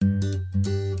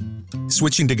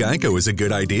Switching to Geico is a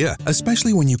good idea,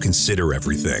 especially when you consider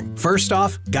everything. First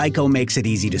off, Geico makes it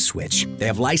easy to switch. They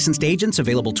have licensed agents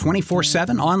available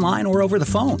 24/7 online or over the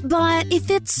phone. But if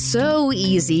it's so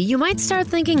easy, you might start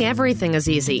thinking everything is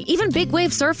easy, even big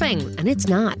wave surfing. And it's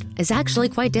not. It's actually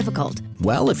quite difficult.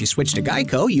 Well, if you switch to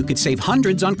Geico, you could save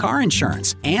hundreds on car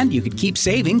insurance. And you could keep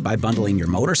saving by bundling your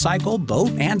motorcycle,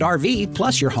 boat, and RV,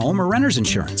 plus your home or renter's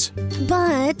insurance.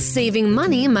 But saving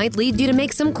money might lead you to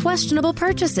make some questionable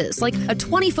purchases, like a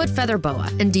 20-foot feather boa.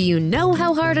 And do you know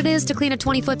how hard it is to clean a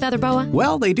 20-foot feather boa?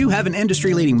 Well, they do have an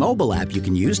industry-leading mobile app you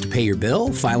can use to pay your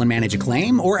bill, file and manage a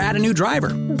claim, or add a new driver.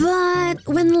 But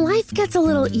when life gets a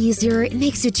little easier, it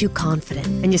makes you too confident,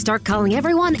 and you start calling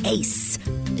everyone Ace.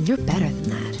 And you're better than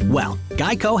that. Well,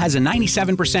 Geico has a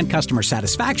 97% customer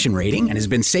satisfaction rating and has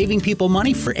been saving people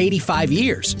money for 85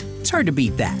 years. It's hard to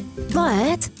beat that.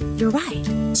 But you're right.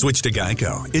 Switch to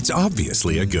Geico. It's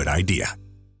obviously a good idea.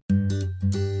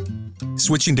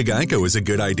 Switching to Geico is a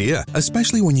good idea,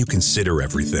 especially when you consider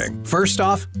everything. First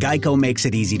off, Geico makes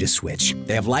it easy to switch.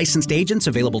 They have licensed agents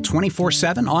available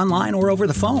 24/7 online or over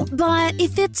the phone. But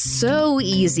if it's so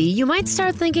easy, you might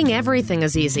start thinking everything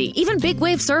is easy, even big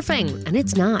wave surfing. And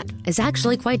it's not. It's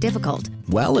actually quite difficult.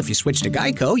 Well, if you switch to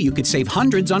Geico, you could save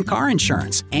hundreds on car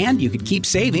insurance. And you could keep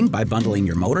saving by bundling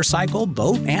your motorcycle,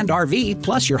 boat, and RV,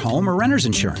 plus your home or renter's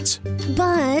insurance.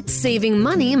 But saving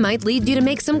money might lead you to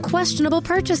make some questionable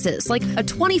purchases, like a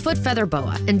 20-foot feather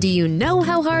boa. And do you know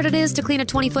how hard it is to clean a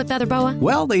 20-foot feather boa?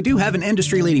 Well, they do have an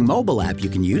industry-leading mobile app you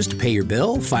can use to pay your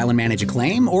bill, file and manage a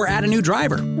claim, or add a new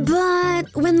driver.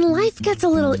 But when life gets a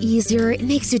little easier, it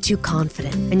makes you too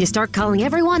confident, and you start calling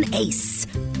everyone Ace.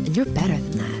 And you're better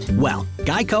than that. Well,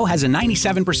 Geico has a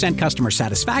 97% customer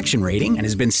satisfaction rating and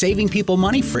has been saving people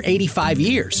money for 85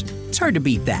 years. It's hard to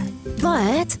beat that.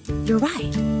 But you're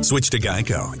right. Switch to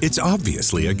Geico. It's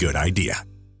obviously a good idea.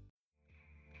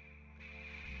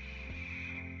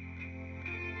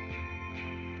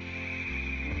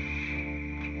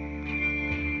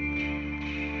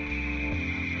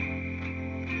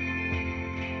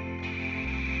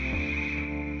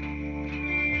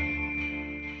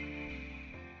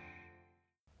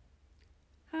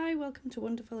 Hi, welcome to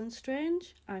Wonderful and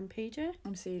Strange. I'm PJ.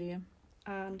 I'm Celia.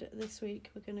 And this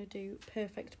week we're going to do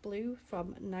Perfect Blue from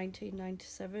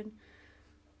 1997,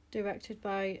 directed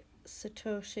by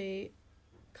Satoshi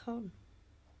Kon.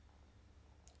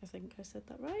 I think I said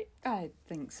that right. I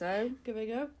think so. Give it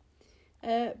a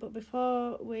go. But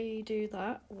before we do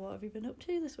that, what have you been up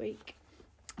to this week?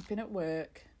 I've been at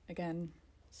work again.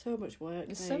 So much work.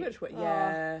 There's mate. so much work.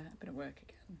 Yeah, I've been at work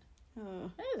again.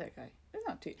 Oh. It's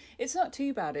okay. It's not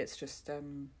too bad. It's just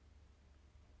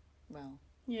well.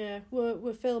 Yeah,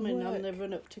 we're filming Work. on the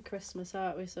run up to Christmas,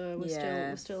 aren't we? So we're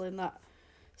Yeah. still in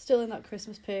that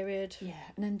Christmas period. Yeah,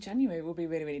 and then January will be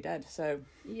really, really dead. So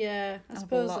Yeah, I I'll have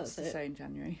suppose lots that's to it. say in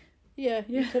January. Yeah,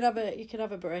 Yeah. you can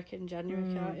have a break in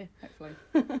January, can't you? Hopefully.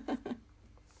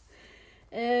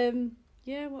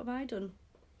 Yeah, what have I done?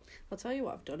 I'll tell you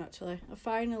what I've done actually. I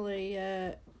finally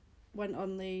went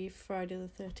on the Friday the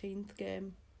 13th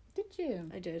game. Did you?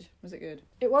 I did. Was it good?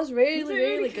 It was really, Was it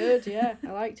really really good. Yeah,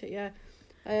 I liked it. Yeah,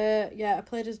 I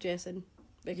played as Jason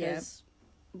because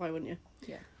why wouldn't you?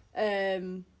 Yeah.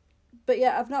 But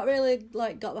yeah, I've not really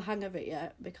got the hang of it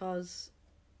yet because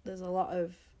there's a lot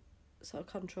of sort of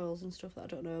controls and stuff that I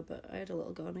don't know. But I had a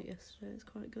little go on it yesterday. It's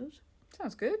quite good.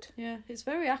 Sounds good. Yeah, it's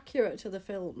very accurate to the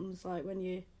films, like when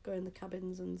you go in the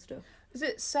cabins and stuff. Is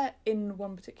it set in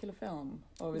one particular film,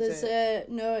 or is There's it?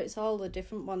 no, it's all the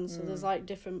different ones. So there's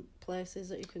different places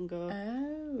that you can go,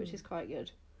 Oh, which is quite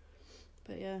good.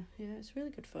 But yeah, it's really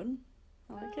good fun.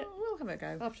 I like it. We'll have a go.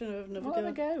 I'll have to have another We'll go.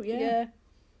 have a go. Yeah.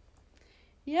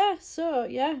 Yeah. So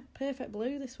Perfect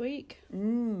Blue this week.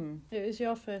 Mm. It was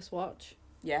your first watch.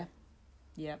 Yeah.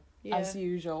 Yeah. Yeah. As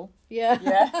usual. Yeah.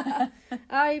 Yeah.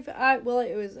 I've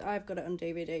got it on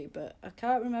DVD, but I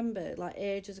can't remember. Like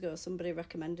ages ago, somebody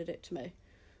recommended it to me,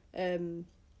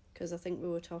 because I think we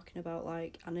were talking about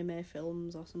like anime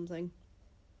films or something,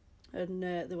 and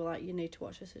they were like, "You need to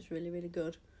watch this. It's really, really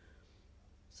good."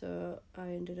 So I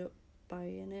ended up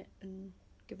buying it and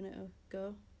giving it a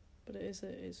go. But it's a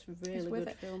really worth good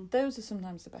it. film. Those are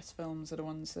sometimes the best films. Are the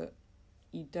ones that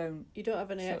you don't have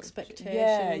any sort of- expectations.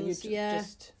 Yeah, you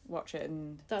just watch it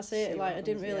and That's it. see Like what I didn't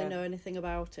happens, really yeah. know anything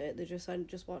about it. They just said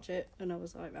just watch it, and I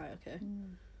was like, right, okay.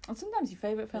 And sometimes your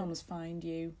favourite films find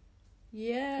you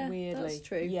Yeah, weirdly. that's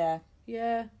true. Yeah.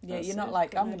 Yeah, You're not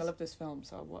like I'm gonna love this film,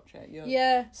 so I'll watch it.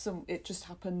 It just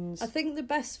happens. I think the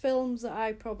best films that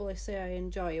I probably say I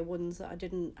enjoy are ones that I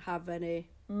didn't have any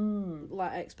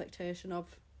like expectation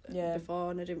of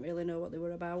before, and I didn't really know what they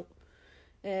were about.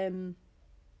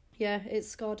 Yeah, it's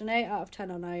scored an 8 out of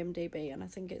 10 on IMDb, and I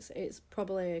think it's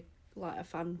probably like a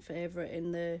fan favourite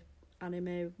in the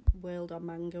anime world or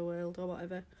manga world or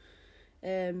whatever.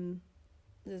 I'll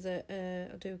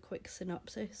do a quick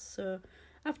synopsis. So,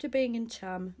 after being in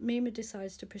Cham, Mima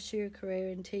decides to pursue a career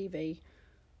in TV.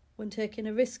 When taking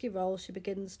a risky role, she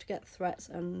begins to get threats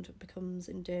and becomes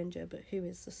in danger. But who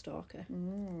is the stalker?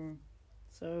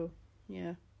 So,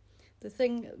 yeah.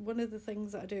 One of the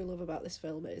things that I do love about this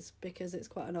film is, because it's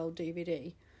quite an old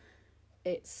DVD,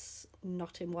 it's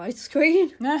not in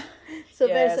widescreen. So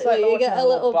basically you get a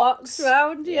little box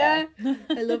round. Yeah.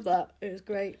 I love that. It was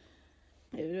great.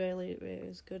 It really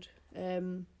was good.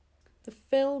 The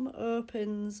film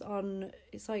opens on,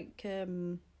 it's like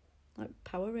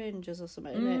Power Rangers or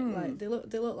something, isn't it? Like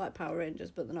they look like Power Rangers,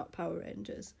 but they're not Power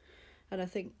Rangers. And I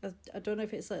think I don't know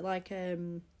if it's like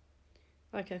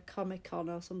a Comic-Con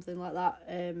or something like that.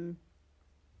 And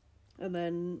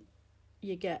then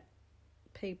you get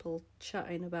people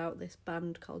chatting about this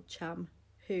band called Cham,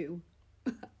 who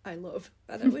I love,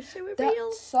 and I wish they were real.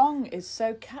 That song is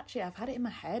so catchy. I've had it in my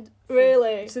head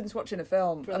since watching a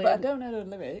film. Brilliant. But I don't know the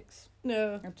lyrics.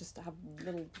 No. I just have a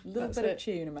little bit of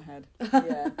tune in my head.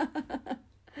 Yeah.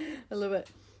 I love it.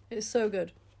 It's so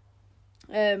good.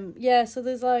 So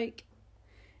there's like,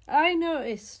 I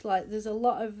noticed like there's a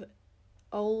lot of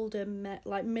older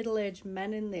like middle-aged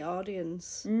men in the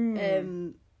audience.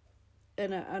 And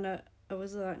I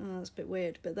was like, oh, that's a bit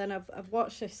weird. But then I've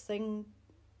watched this thing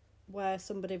where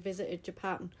somebody visited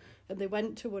Japan, and they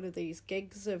went to one of these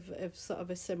gigs of sort of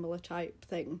a similar type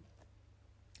thing,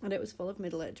 and it was full of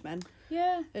middle-aged men.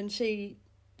 Yeah. And she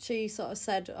sort of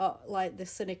said, oh, like the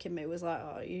cynic in me was like,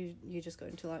 oh, you're just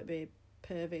going to like be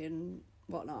pervy and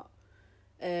whatnot.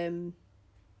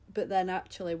 But then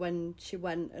actually when she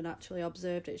went and actually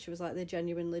observed it, she was like, they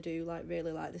genuinely do like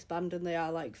really like this band, and they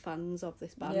are like fans of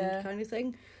this band kind of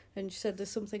thing. And she said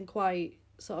there's something quite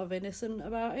sort of innocent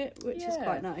about it, which is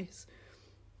quite nice.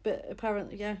 But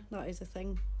apparently, that is a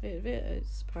thing. It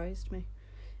surprised me.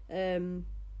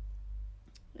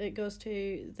 It goes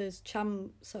to, there's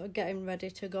Cham sort of getting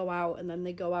ready to go out, and then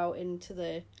they go out into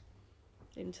the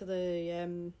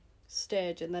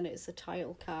stage, and then it's a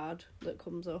title card that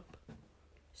comes up.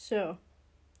 So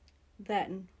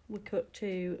then we cut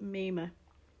to Mima,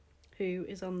 who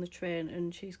is on the train,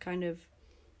 and she's kind of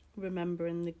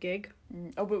remembering the gig.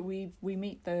 Oh, but we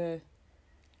meet the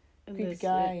creepy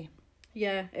guy.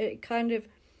 It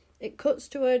cuts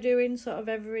to her doing sort of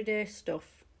everyday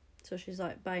stuff. So she's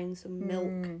like buying some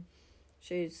milk.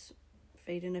 She's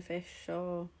feeding a fish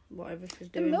or whatever she's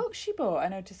doing. The milk she bought, I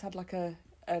noticed, had like a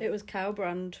it was cow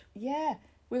brand. Yeah,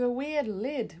 with a weird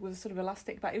lid with a sort of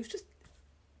elastic back. It was just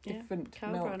different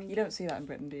cow milk. Brand. You don't see that in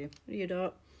Britain, do you? You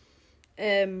don't.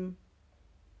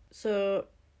 So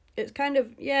it's kind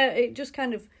of, it just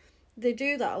kind of, they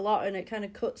do that a lot, and it kind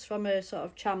of cuts from a sort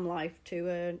of Cham life to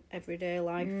an everyday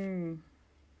life.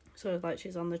 So like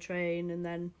she's on the train, and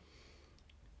then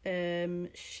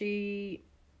she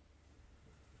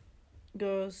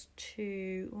goes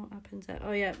to, what happens there?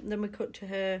 Oh yeah, then we cut to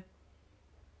her.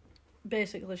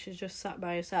 Basically, she's just sat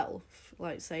by herself,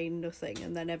 like saying nothing,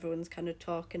 and then everyone's kind of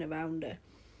talking around her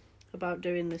about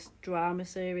doing this drama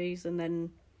series, and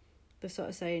then they're sort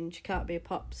of saying she can't be a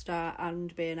pop star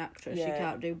and be an actress. She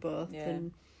can't do both.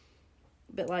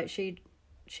 But like she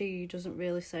doesn't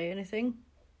really say anything,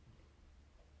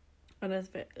 and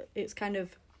it's kind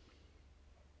of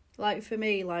like, for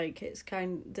me, like it's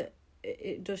kind of,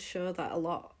 it does show that a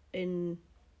lot in,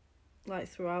 like,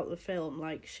 throughout the film.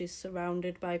 Like, she's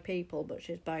surrounded by people, but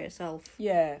she's by herself.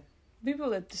 Yeah.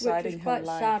 People are deciding her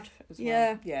life sad. As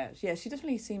well. Yeah, she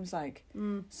definitely seems like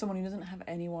someone who doesn't have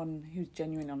anyone who's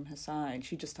genuine on her side.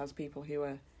 She just has people who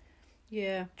are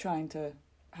trying to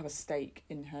have a stake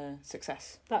in her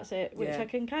success. That's it, which I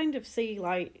can kind of see,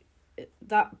 like,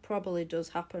 that probably does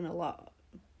happen a lot.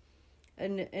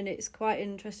 And it's quite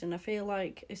interesting. I feel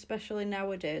like, especially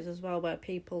nowadays as well, where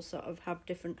people sort of have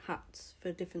different hats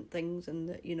for different things, and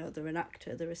that, you know, they're an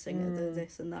actor, they're a singer, they're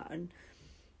this and that, and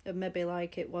maybe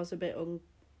like it was a bit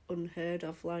unheard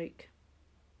of, like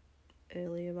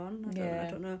earlier on. I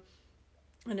don't know.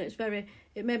 And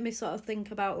it made me sort of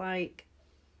think about, like,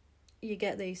 you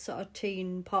get these sort of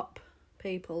teen pop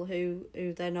people who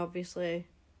then obviously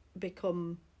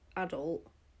become adult,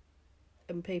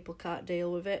 and people can't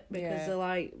deal with it because they're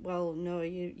like, well, no,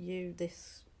 you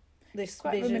this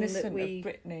vision that we of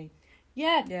Britney.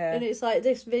 Yeah, and it's like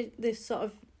this sort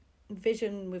of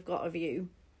vision we've got of you.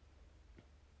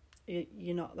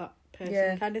 You're not that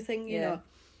person, kind of thing, you know.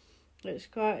 It's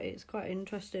quite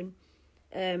interesting.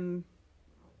 Then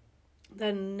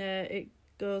it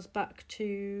goes back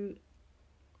to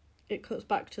it cuts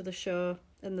back to the show,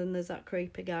 and then there's that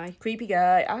creepy guy.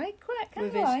 I quite kind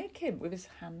of like him with his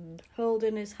hand.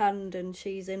 Holding his hand, and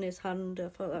she's in his hand. I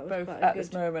thought that was both quite at good.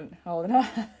 This moment, holding her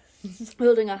hands.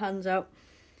 Holding her hands out.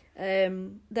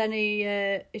 Then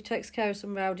he takes care of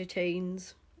some rowdy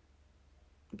teens,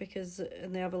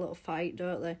 and they have a little fight,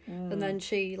 don't they? And then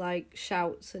she like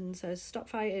shouts and says, "Stop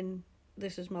fighting!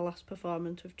 This is my last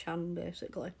performance with Chan,"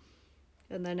 basically.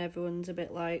 And then everyone's a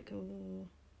bit like, "Oh."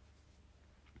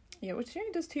 Yeah, which she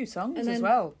only does 2 songs as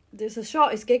well. It's the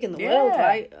shortest gig in the world,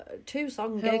 right?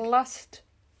 2-song gig. Her last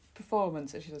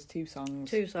performance, she does 2 songs.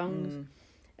 2 songs.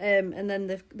 And then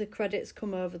the credits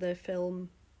come over the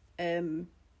film.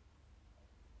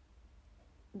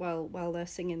 While they're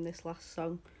singing this last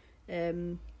song,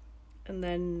 and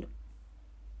then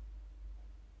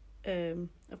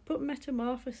I've put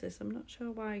Metamorphosis. I'm not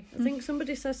sure why. I think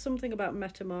somebody says something about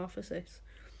Metamorphosis,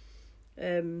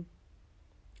 and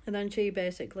then she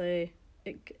basically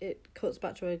it cuts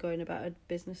back to her going about her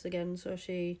business again. So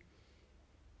she's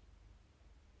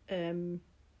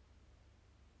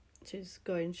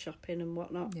going shopping and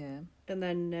whatnot. Yeah, and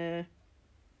then.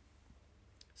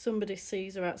 Somebody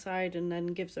sees her outside and then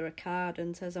gives her a card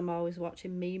and says, "I'm always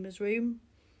watching Mima's room."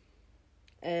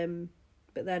 But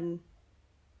then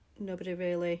nobody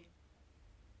really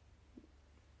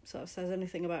sort of says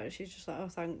anything about it. She's just like, "Oh,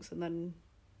 thanks," and then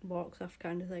walks off,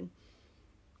 kind of thing.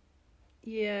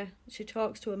 Yeah, she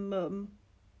talks to her mum.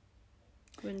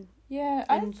 I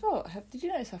thought, did you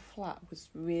notice her flat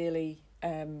was really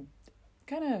kind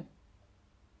of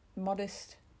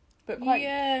modest? But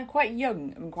quite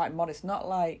young and quite modest, not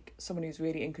like someone who's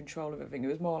really in control of everything. It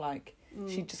was more like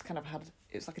she just kind of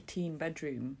it was like a teen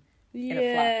bedroom in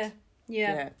a flat.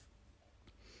 Yeah,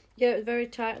 it was very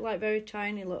tight, like very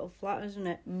tiny little flat, isn't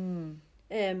it?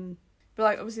 But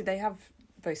like obviously they have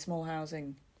very small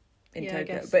housing in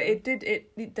Tokyo, but so. it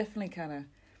definitely kind of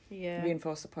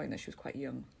reinforced the point that she was quite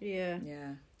young.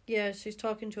 Yeah, she's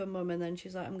talking to her mum and then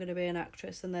she's like, "I'm going to be an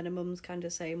actress," and then her mum's kind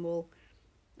of saying, "Well,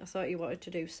 I thought you wanted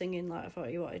to do singing, like I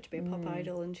thought you wanted to be a pop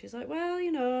idol," and she's like, "Well,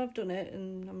 I've done it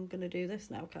and I'm going to do this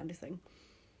now," kind of thing.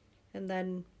 And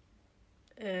then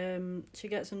she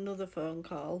gets another phone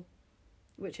call,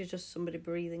 which is just somebody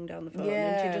breathing down the phone,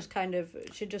 and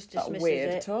she just dismisses not weird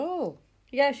it at all.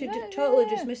 Yeah, she totally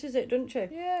dismisses it, doesn't she?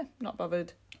 Yeah, not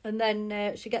bothered. And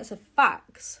then she gets a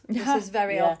fax. This is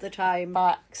very off the time.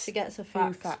 Fax. She gets a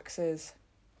fax. Who faxes?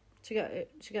 She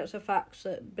gets a fax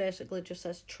that basically just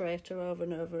says traitor over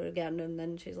and over again, and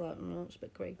then she's like, "Oh, it's a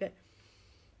bit creepy."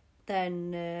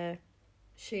 Then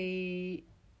she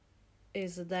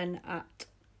is then at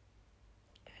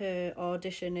her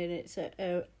audition, and it's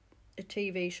a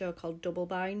TV show called Double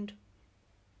Bind,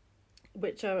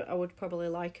 which I would probably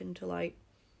liken to like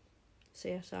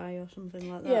CSI or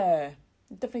something like that. Yeah,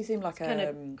 it definitely seemed like kind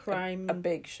of crime, a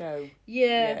big show.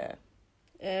 Yeah.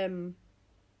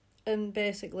 And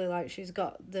basically, like, she's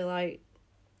like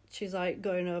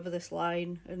going over this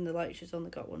line, and they're like, she's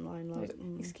only got one line, like,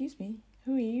 "Excuse me,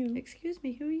 who are you? Excuse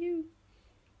me, who are you?"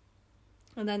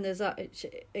 And then there's that,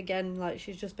 again, like,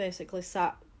 she's just basically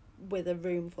sat with a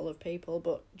room full of people,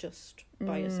 but just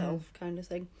by herself, kind of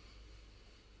thing.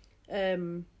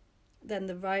 Then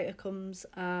the writer comes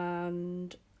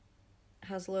and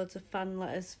has loads of fan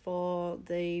letters for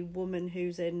the woman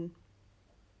who's in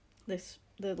this,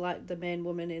 the main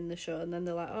woman in the show, and then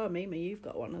they're like, "Oh, Mima, you've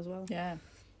got one as well." Yeah,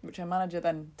 which her manager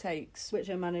then takes.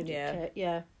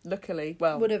 Luckily,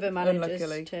 well, one of her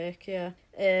managers take,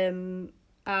 and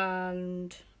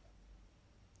and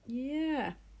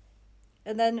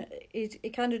then he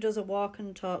kind of does a walk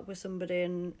and talk with somebody,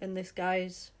 and this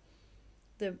guy's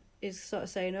is sort of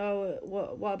saying, "Oh,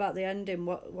 what about the ending?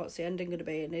 What's the ending going to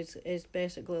be?" And is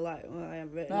basically like, "Well, I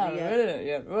haven't written it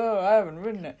yet. Well, I haven't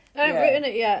written it. I haven't written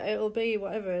it yet. It'll be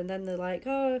whatever." And then they're like,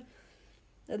 "Oh,"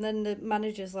 and then the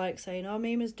manager's like saying, "Oh,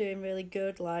 Mima's doing really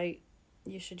good. Like,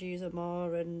 you should use her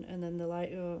more." And then they're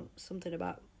like, "Oh, something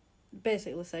about,"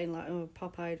 basically saying like, "Oh,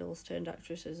 pop idols turned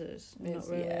actresses is not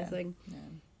really a thing." Yeah.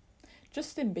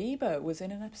 Justin Bieber was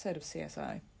in an episode of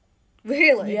CSI.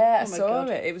 Really? Yeah, I saw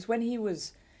it. It was when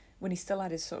he still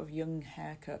had his sort of young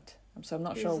haircut. So I'm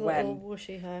not sure when. His little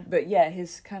whooshy hair. But yeah,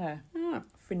 his kind of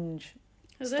fringe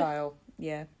style.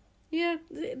 Yeah. Yeah,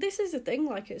 this is the thing.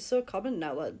 Like, it's so common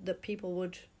now that people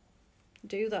would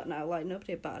do that now. Like,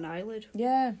 nobody would bat an eyelid.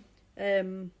 Yeah.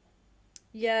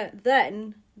 Yeah.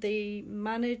 Then the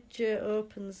manager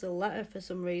opens the letter for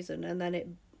some reason, and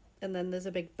then there's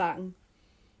a big bang,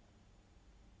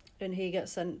 and he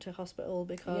gets sent to hospital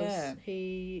because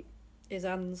his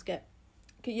hands get.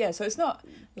 Yeah, so it's not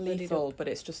lethal, but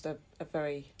it's just a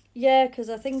very Yeah, because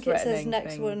I think it says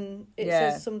next one. It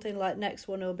says something like next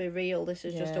one will be real. This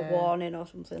is just a warning or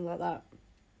something like that.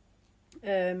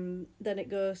 Then it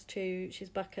goes to she's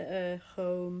back at her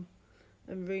home,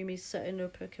 and Rumi's setting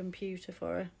up a computer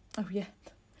for her. Oh yeah.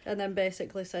 And then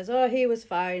basically says, "Oh, he was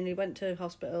fine. He went to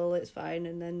hospital. It's fine."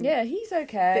 And then he's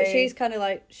okay. But she's kind of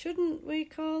like, "Shouldn't we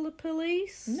call the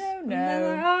police?" No. And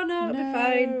they're like, "Oh no, it'll be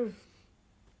fine."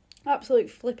 Absolute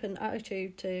flippant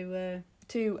attitude to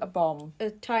a bomb.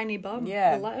 A tiny bomb.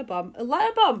 Yeah. A letter bomb. A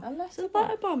letter bomb. It's a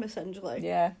letter bomb, essentially.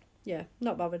 Yeah. Yeah,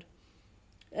 not bothered.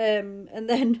 And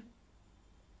then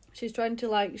she's trying to,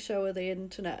 like, show her the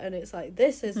internet, and it's like,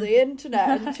 this is the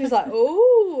internet. And she's like,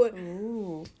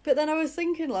 ooh. But then I was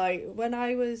thinking, like, when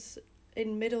I was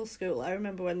in middle school, I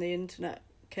remember when the internet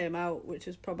came out, which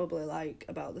was probably, like,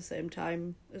 about the same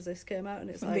time as this came out, and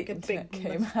it's like the a big...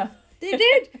 came out. They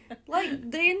did!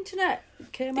 Like, the internet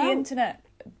came out. The internet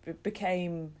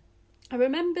became I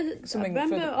remember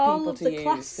all of the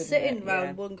class sitting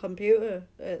around one computer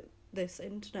at this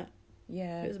internet.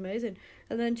 Yeah. It was amazing.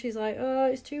 And then she's like, "Oh,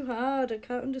 it's too hard, I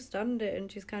can't understand it." And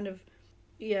she's kind of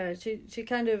she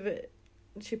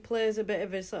plays a bit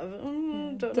of a sort of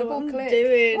don't know what I'm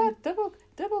doing. What? Double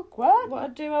what?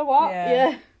 What do I what?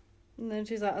 Yeah. And then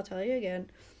she's like, "I'll tell you again."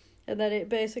 And then it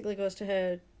basically goes to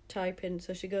her typing,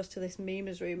 so she goes to this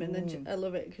memer's room, and then I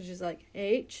love it because she's like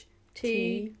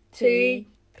HTTP.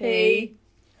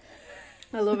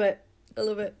 I love it.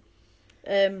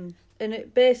 And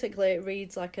it basically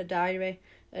reads like a diary,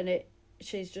 and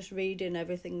she's just reading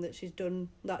everything that she's done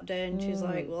that day, and she's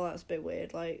like, "Well, that's a bit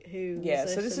weird. Like, who?" Yeah.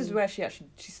 So this is where she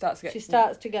starts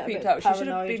to get creeped out. Paranoid. She should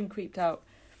have been creeped out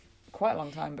quite a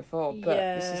long time before, but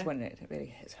this is when it really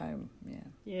hits home. Yeah.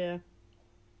 Yeah.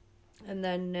 And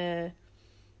then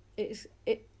I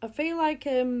feel like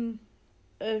an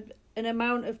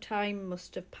amount of time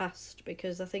must have passed,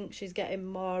 because I think she's getting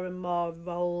more and more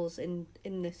roles in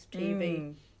this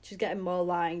TV. She's getting more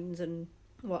lines and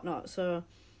whatnot, so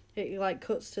it like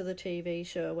cuts to the TV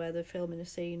show where they're filming a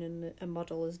scene and a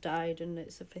model has died and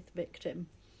it's a fifth victim,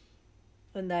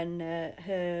 and then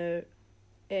her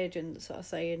agent sort of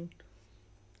saying,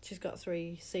 "She's got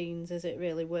 3 scenes, is it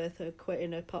really worth her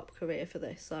quitting her pop career for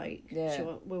this? Like,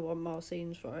 we want more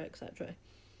scenes for her, etc."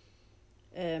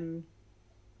 And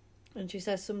she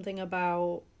says something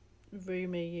about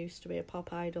Rumi used to be a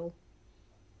pop idol,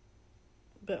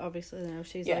 but obviously now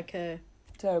she's like a...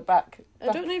 So back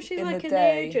I don't know if she's like an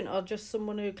agent or just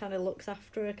someone who kind of looks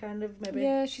after her, kind of, maybe.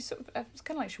 Yeah, she's sort of... It's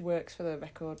kind of like she works for the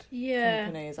record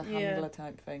company as a handler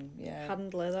type thing. Yeah,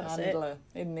 handler, that's handler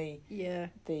in the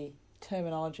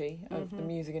terminology of the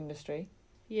music industry.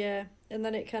 Yeah, and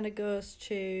then it kind of goes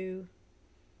to...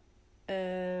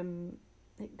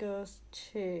 It goes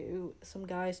to some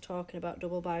guys talking about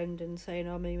Double Bind and saying,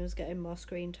 "Oh, Mima's getting more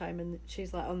screen time," and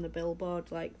she's like on the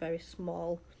billboard, like very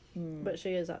small, but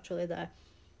she is actually there.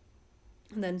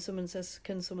 And then someone says,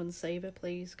 "Can someone save her,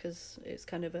 please?" Because it's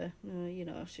kind of a,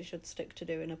 she should stick to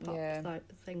doing a pop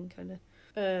type thing, kind of.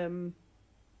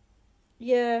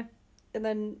 Yeah, and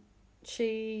then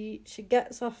she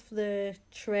gets off the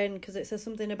train because it says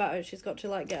something about her. She's got to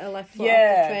like get her left foot off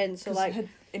the train. So like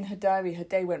in her diary, her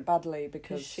day went badly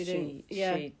because she doesn't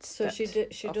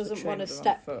want to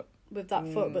step with that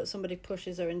foot, but somebody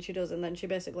pushes her and she does, and then she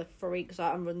basically freaks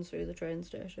out and runs through the train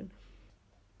station.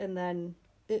 And then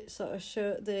it sort of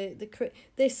show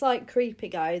this like creepy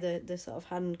guy, the sort of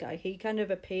hand guy. He kind of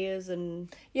appears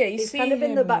and he's kind of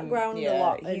in the background a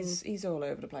lot. And he's all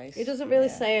over the place. He doesn't really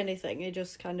say anything. He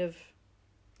just kind of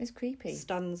creepy.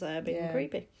 Stands there being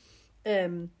creepy.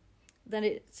 Then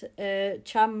it's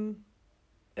Cham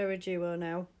are a duo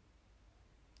now,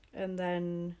 and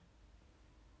then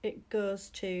it goes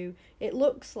to, it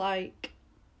looks like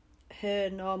her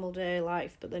normal day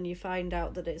life, but then you find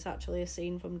out that it's actually a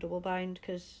scene from Double Bind,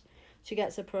 because she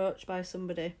gets approached by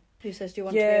somebody who says, "Do you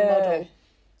want to be a model?"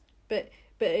 But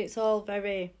it's all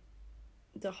very,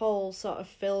 the whole sort of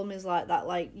film is like that,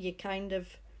 like you kind of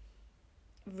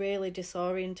really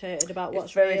disorientated about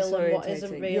what's real and what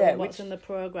isn't real, and what's in the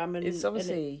programme, and it's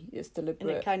obviously it's deliberate,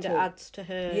 and it kind of adds to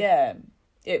her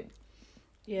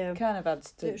kind of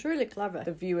adds to, it's really clever,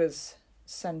 the viewer's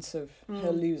sense of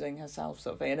her losing herself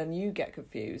sort of thing, and then you get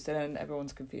confused and then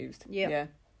everyone's confused. It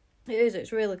is,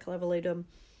 it's really cleverly done.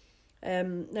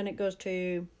 Then it goes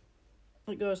to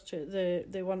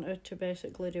they want her to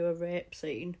basically do a rape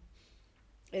scene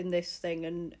in this thing,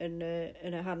 and in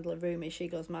a handler Rumi, she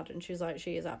goes mad and she's like,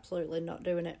 she is absolutely not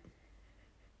doing it,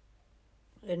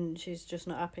 and she's just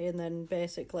not happy. And then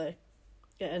basically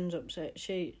it ends up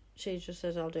she just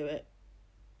says, "I'll do it,"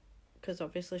 because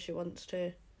obviously she wants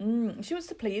to She wants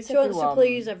to please everyone. She wants to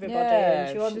please everybody. Yeah,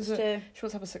 and she wants to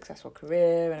have a successful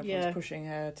career, and everyone's pushing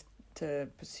her to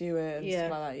pursue it and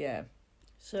stuff like that. Yeah.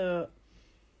 So.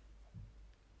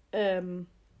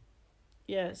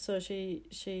 So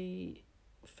she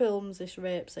films this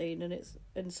rape scene,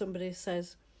 and somebody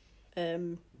says,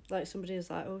 somebody is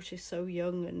like, oh, she's so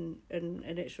young, and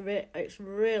it's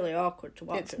really awkward to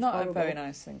watch. It's not horrible. A very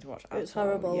nice thing to watch. It's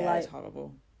horrible. Yeah, it's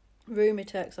horrible. Rumi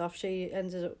takes off. She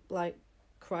ends up like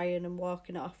crying and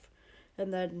walking off,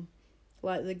 and then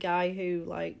like the guy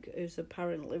who's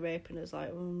apparently raping her is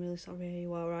like, oh, I'm really sorry, are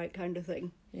you all right, kind of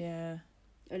thing. Yeah.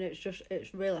 And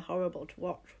it's really horrible to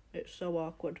watch. It's so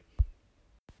awkward.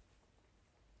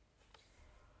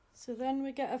 So then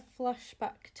we get a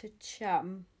flashback to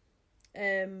Cham,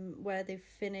 where they've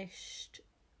finished.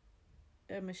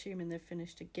 I'm assuming they've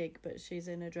finished a gig, but she's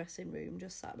in a dressing room,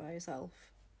 just sat by herself,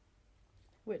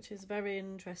 which is very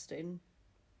interesting,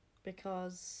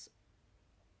 because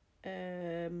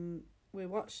we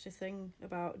watched a thing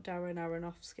about Darren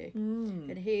Aronofsky,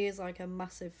 and he is like a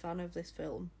massive fan of this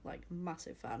film, like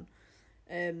massive fan,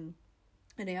 and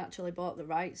he actually bought the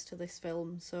rights to this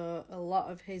film, so a lot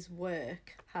of his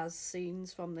work has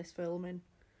scenes from this film in.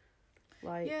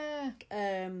 Like,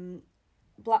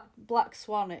 Black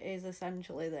Swan, it is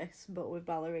essentially this, but with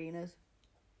ballerinas.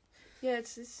 Yeah,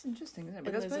 it's interesting, isn't it?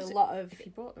 Because there's a lot of... If he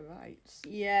bought the rights...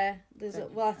 Yeah,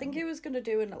 I think he was going to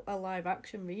do a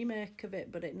live-action remake of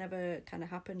it, but it never kind of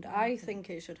happened. I think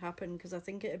it should happen, because I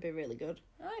think it'd be really good.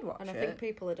 I'd watch it. And I think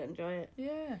people would enjoy it.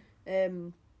 Yeah.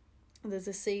 There's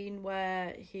a scene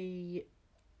where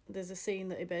there's a scene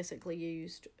that he basically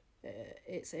used.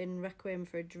 It's in Requiem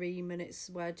for a Dream, and it's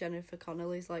where Jennifer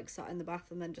Connelly's like sat in the bath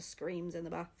and then just screams in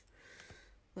the bath.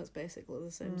 That's basically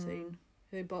the same scene.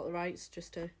 Who bought the rights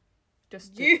just to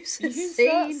use the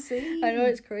scene. I know,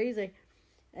 it's crazy.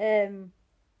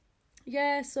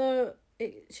 So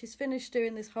she's finished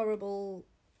doing this horrible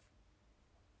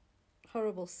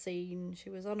scene.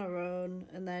 She was on her own,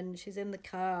 and then she's in the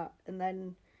car, and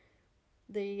then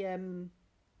the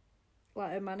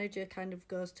her manager kind of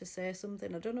goes to say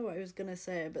something. I don't know what he was gonna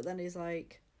say, but then he's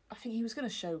like, I think he was gonna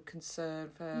show concern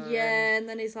for her. Yeah, and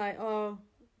then he's like, oh,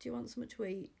 do you want something to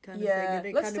eat, kind of thing.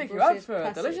 And let's take you out for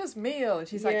a delicious meal. And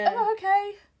she's like, oh,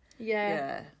 okay.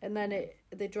 Yeah. And then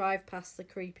they drive past the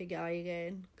creepy guy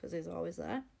again, because he's always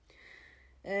there.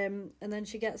 And then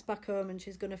she gets back home and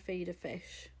she's going to feed a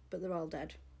fish, but they're all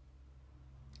dead.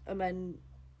 And then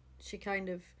she kind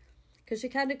of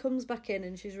comes back in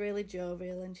and she's really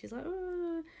jovial and she's like,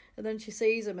 oh. And then she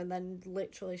sees him and then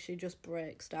literally she just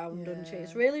breaks down, doesn't she?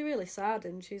 It's really, really sad.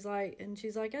 And she's like,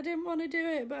 I didn't want to do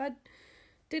it, but I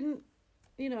didn't,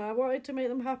 I wanted to make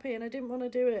them happy and I didn't want to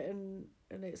do it. And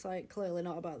it's like clearly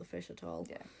not about the fish at all.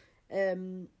 Yeah.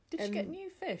 Did she get new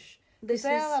fish? Because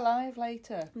they are alive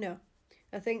later. No.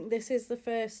 I think this is the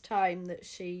first time that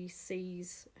she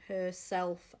sees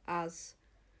herself as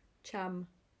Cham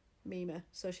Mima.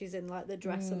 So she's in like the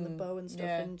dress and the bow and stuff,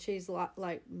 and she's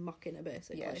like mocking her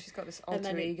basically. Yeah, she's got this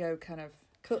alter ego kind of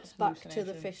cuts back to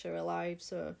the fish are alive.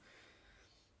 So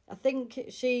I think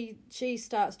she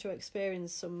starts to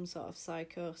experience some sort of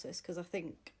psychosis, because I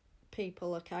think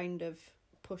people are kind of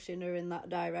pushing her in that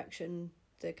direction.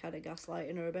 They're kind of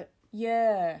gaslighting her a bit.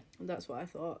 Yeah. And that's what I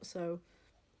thought. So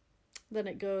then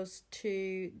it goes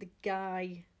to the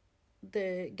guy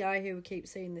who we keep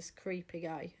seeing, this creepy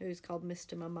guy who's called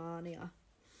Mr. Mamania,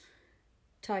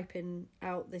 typing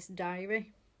out this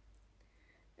diary.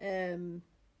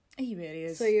 He really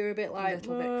is. So you're a bit like,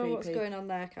 what's going on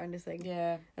there, kind of thing.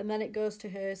 Yeah. And then it goes to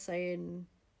her saying,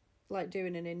 like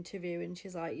doing an interview, and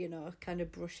she's like, kind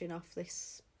of brushing off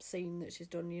this scene that she's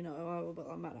done, oh, well,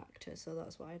 I'm an actor, so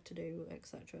that's what I had to do,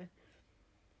 etc.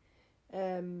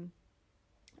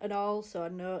 And also I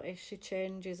noticed she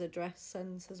changes her dress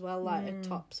sense as well, like her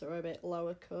tops are a bit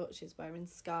lower cut, she's wearing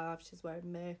scarves, she's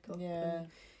wearing makeup, and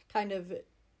kind of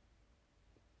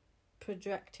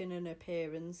projecting an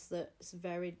appearance that's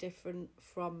very different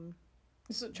from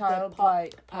it's a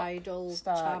childlike pop idol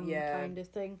Cham kind of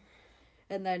thing.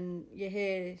 And then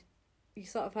you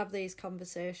sort of have these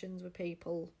conversations with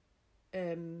people,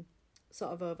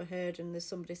 sort of overheard, and there's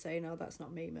somebody saying, oh, that's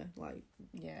not Mima, like,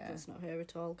 that's not her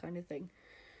at all, kind of thing.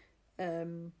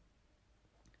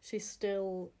 She's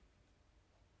still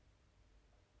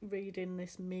reading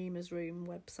this Mima's Room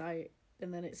website,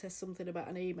 and then it says something about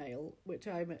an email, which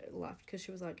I laughed, because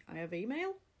she was like, I have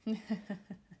email? It's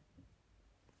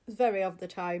very of the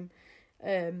time.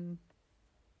 And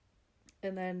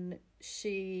then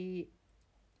she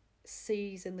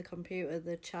sees in the computer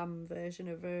the Cham version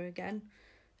of her again,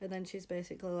 And then she's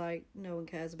basically like, no one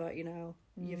cares about you now.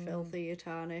 You're filthy, you're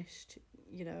tarnished,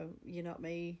 you know, you're not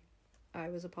me. I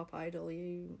was a pop idol,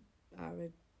 you are a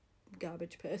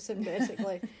garbage person,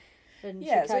 basically. And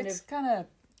yeah, so it's kind of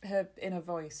her inner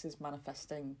voice is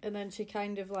manifesting. And then she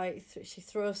kind of like, she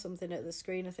throws something at the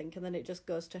screen, I think, and then it just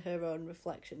goes to her own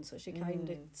reflection. So she kind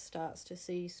of starts to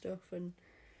see stuff. And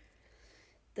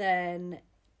then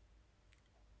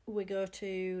we go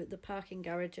to the parking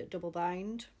garage at Double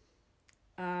Bind,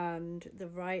 and the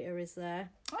writer is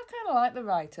there. I kind of like the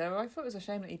writer. I thought it was a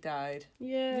shame that he died.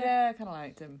 Yeah, I kind of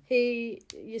liked him.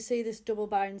 You see this Double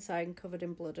Bind sign covered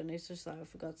in blood, and he's just like, oh,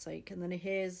 for God's sake. And then he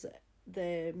hears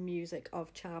the music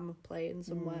of Cham playing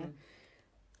somewhere.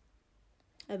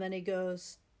 And then he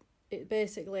goes, it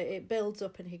builds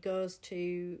up, and he goes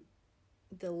to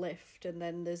the lift, and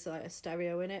then there's like a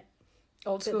stereo in it.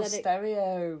 Old school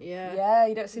stereo. Yeah,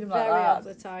 you don't see them like that. Very of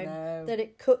the time. No. Then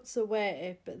it cuts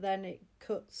away, but then it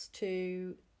cuts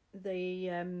to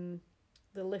the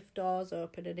lift doors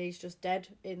open, and he's just dead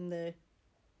in the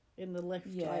lift.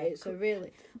 Yeah, like, it's a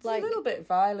little bit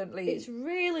violently. It's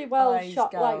really well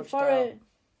shot. Like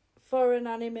for an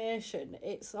animation,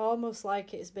 it's almost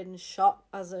like it's been shot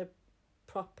as a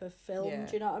proper film. Yeah.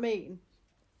 Do you know what I mean?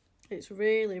 It's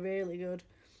really, really good.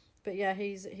 But yeah,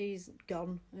 he's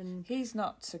gone, and he's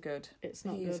not so good. It's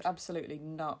not good. He's absolutely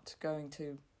not going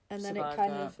to. And then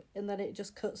and then it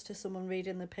just cuts to someone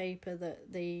reading the paper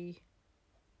that the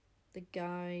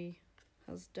guy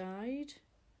has died.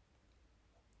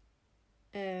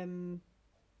 And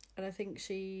I think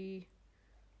she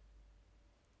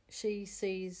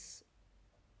sees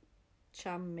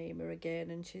Cham Mima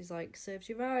again, and she's like, serves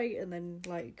you right, and then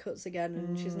like cuts again,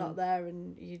 and she's not there,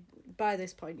 and by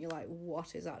this point you're like,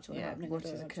 what is actually happening? What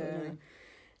is occurring?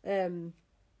 And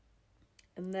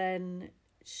then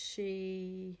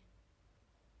she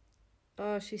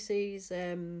sees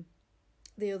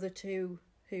the other two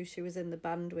who she was in the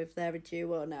band with. They're a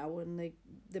duo now, and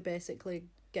they're basically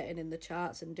getting in the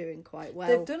charts and doing quite well.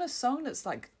 They've done a song that's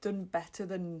like done better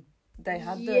than they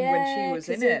had done when she was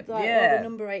in it. Like, yeah, the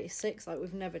number 86, like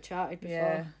we've never charted before.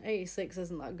 Yeah. 86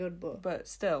 isn't that good, but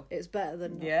still, it's better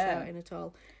than not charting at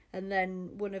all. And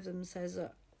then one of them says,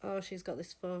 oh, she's got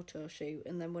this photo shoot,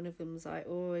 and then one of them's like,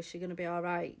 oh, is she going to be all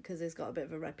right? Because he's got a bit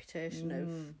of a reputation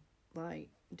of like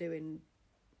doing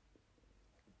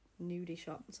nudie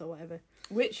shots or whatever.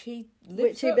 Which he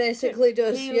basically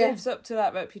does. He lives up to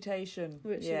that reputation.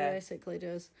 Which he basically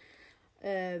does.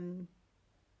 And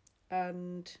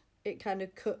it kind of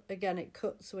it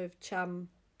cuts with Cham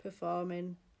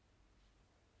performing,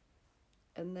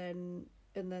 and then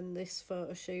this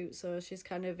photo shoot, so she's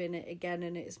kind of in it again,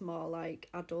 and it's more like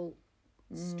adult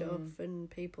stuff, and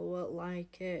people won't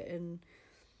like it, and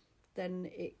then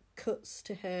it cuts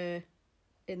to her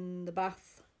in the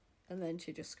bath, and then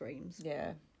she just screams.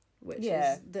 Yeah. Which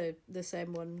is the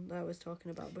same one that I was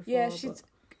talking about before. Yeah, she's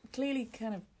clearly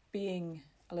kind of being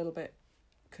a little bit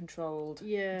controlled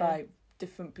by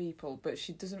different people, but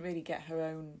she doesn't really get her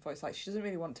own voice. Like, she doesn't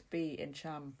really want to be in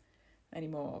Cham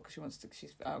anymore because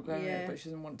she's outgrown it, but she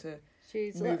doesn't want to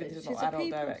move into the adult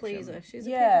direction. Pleaser. She's a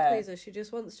people pleaser. She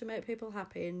just wants to make people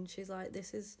happy, and she's like,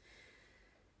 this is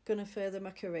gonna further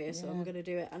my career, so I'm gonna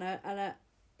do it. And I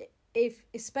if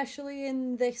especially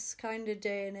in this kind of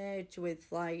day and age with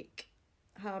like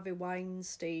Harvey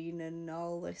Weinstein and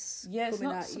all this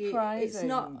coming at you, it's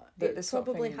not. It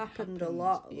probably happened a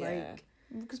lot, like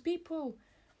because people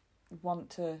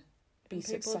want to be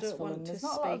successful, and there's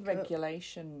not a lot of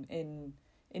regulation in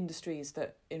industries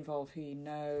that involve who you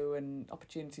know and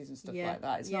opportunities and stuff like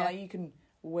that. It's not like you can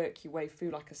work your way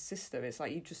through like a sister. It's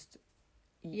like you just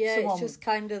it's just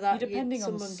kind of that. Depending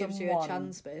on someone gives you a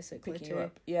chance, basically, to you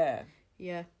up. Yeah,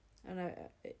 and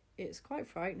it's quite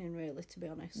frightening, really, to be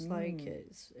honest. Like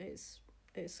it's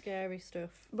scary stuff.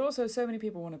 But also, so many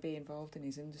people want to be involved in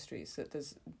these industries that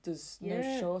there's no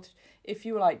shortage. If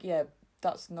you were like,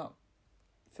 that's not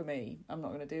for me, I'm not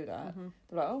going to do that.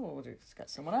 They're like, oh, well, we'll just get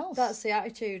someone else. That's the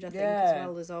attitude, I think, as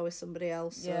well. There's always somebody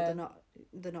else, so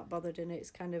they're not bothered, and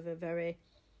it's kind of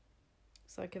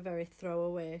it's like a very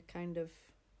throwaway kind of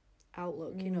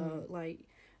outlook, you know, like,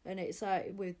 and it's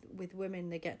like with women,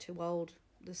 they get too old,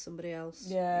 there's somebody else.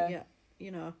 Yeah,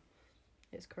 you know,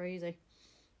 it's crazy.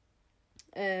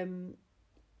 We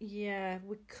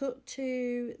cut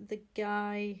to the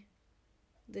guy,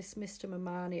 this Mr.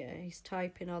 Mamania. He's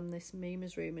typing on this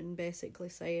Mima's room and basically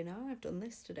saying, oh, I've done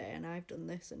this today and I've done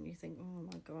this, and you think, oh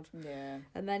my God. Yeah.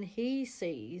 And then he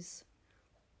sees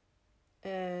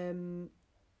Cham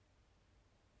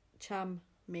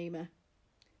Mima,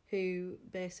 who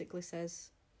basically says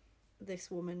this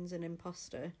woman's an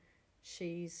imposter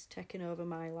she's taking over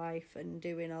my life and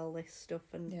doing all this stuff,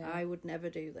 and I would never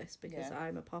do this because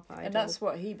I'm a pop idol. And that's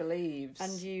what he believes.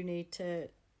 And you need to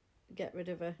get rid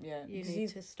of her. Yeah, you need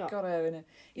to stop. Got her in a.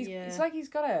 It's like he's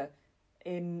got her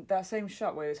in that same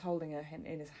shot where he's holding her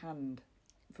in his hand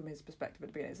from his perspective at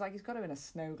the beginning. It's like he's got her in a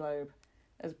snow globe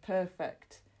as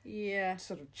perfect. Yeah,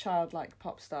 sort of childlike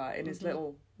pop star in his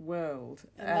little world,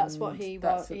 and that's what he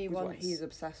wants. What he's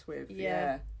obsessed with.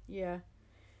 Yeah.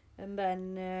 And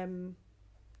then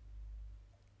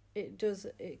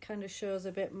it kind of shows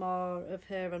a bit more of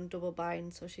her on Double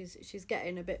Bind, so she's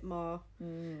getting a bit more.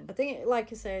 I think,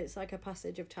 like I say, it's like a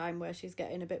passage of time where she's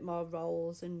getting a bit more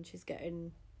roles and she's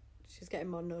getting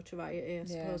more notoriety, I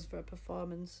suppose, for a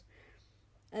performance.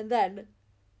 And then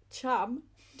Cham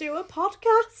do a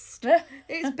podcast.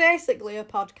 It's basically a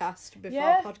podcast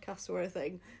before podcasts were a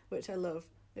thing, which I love.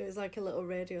 It was like a little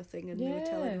radio thing, and they were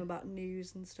telling him about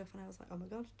news and stuff, and I was like, oh my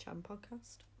god, Cham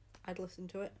podcast. I'd listen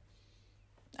to it.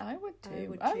 I would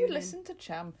too. I would listen to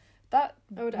Cham. That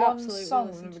one song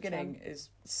in the beginning is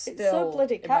still it's so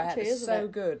bloody catchy, isn't it? So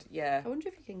good, yeah. I wonder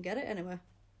if you can get it anywhere.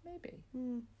 Maybe.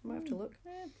 Might have to look.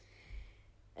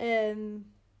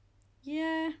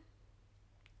 Yeah.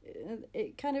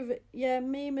 It kind of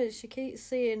memes. She keeps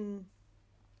seeing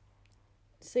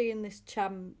this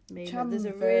Cham meme. There's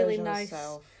a really nice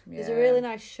there's a really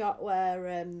nice shot where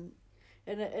and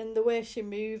the way she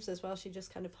moves as well, she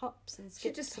just kind of hops and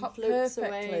skips and floats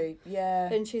away.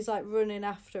 Yeah. And she's like running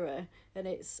after her, and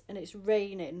it's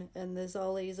raining, and there's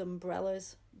all these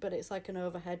umbrellas, but it's like an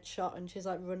overhead shot, and she's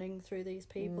like running through these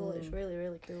people. It's really,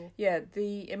 really cool. Yeah,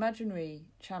 the imaginary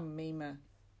Cham meme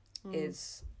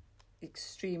is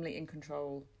extremely in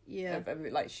control of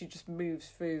everything. Like, she just moves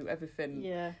through everything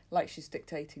like she's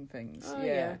dictating things.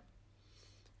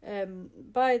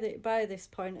 By this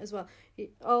point as well,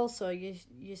 also you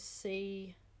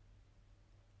see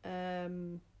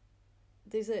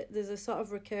there's a sort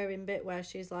of recurring bit where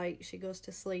she's like, she goes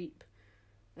to sleep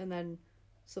and then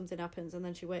something happens and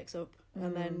then she wakes up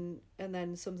and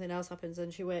then something else happens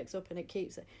and she wakes up, and it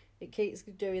keeps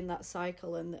doing that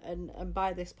cycle, and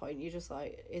by this point you're just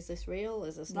like, is this real,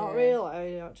 is this not real?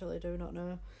 I actually do not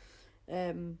know.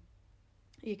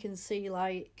 You can see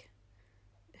like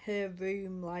her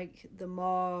room, like the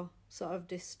more sort of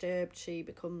disturbed she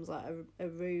becomes, like a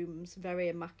room's very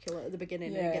immaculate at the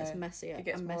beginning, and it gets messier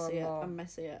and messier and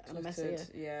messier and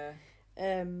messier.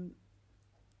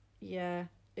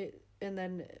 And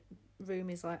then room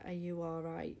is like, are you all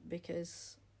right?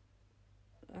 Because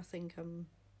I think I'm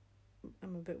a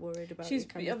bit worried about. She's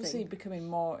obviously becoming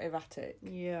more erratic.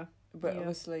 Yeah, but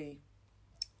obviously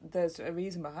there's a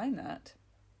reason behind that.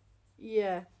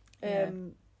 Yeah.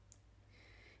 And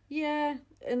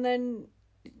then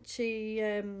she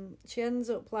ends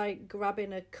up like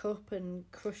grabbing a cup and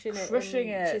crushing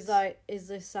it. She's like, is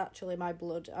this actually my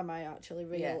blood? Am I actually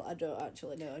real? Yeah. I don't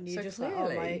actually know. And you're so just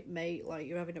clearly, like, oh, mate, like,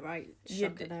 you're having a right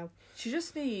shocker now. She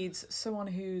just needs someone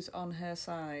who's on her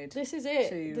side. This is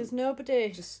it. There's nobody.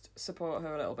 Just support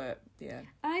her a little bit. Yeah.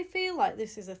 I feel like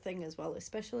this is a thing as well,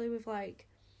 especially with like,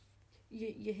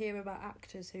 you hear about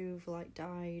actors who've like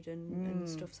died and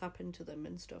stuff's happened to them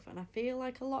and stuff, and I feel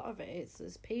like a lot of it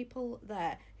there's people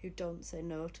there who don't say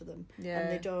no to them,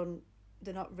 and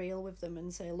they're not real with them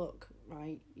and say, look,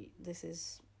 right, this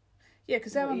is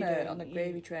because they're on the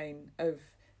gravy train of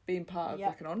being part of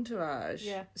like an entourage,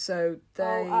 so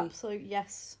they absolute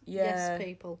yes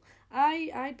people.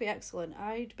 I'd be excellent.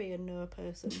 I'd be a no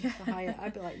person for hire.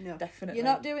 I'd be like, no, definitely, you're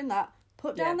not doing that,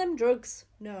 put down them drugs,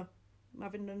 no, I'm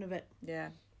having none of it. Yeah.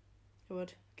 I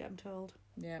would get them told.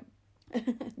 Yeah.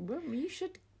 Well, you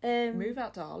should move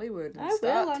out to Hollywood and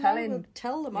I will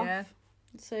tell them off.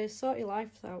 So sort your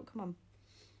life out, come on.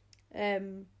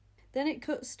 Then it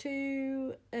cuts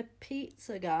to a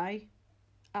pizza guy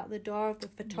at the door of the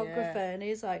photographer, and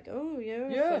he's like, oh, you're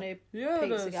a funny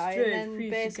pizza guy. And then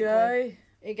basically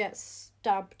he gets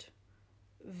stabbed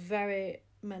very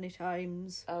many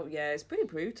times. Oh yeah, it's pretty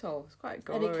brutal. It's quite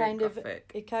gory and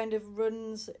graphic. It kind of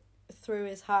runs through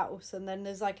his house, and then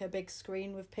there's like a big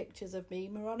screen with pictures of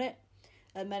Mima on it,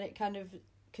 and then it kind of,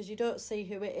 because you don't see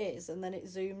who it is, and then it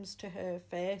zooms to her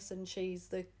face, and she's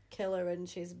the killer, and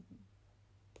she's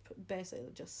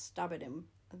basically just stabbing him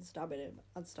and stabbing him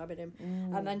and stabbing him,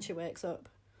 and then she wakes up,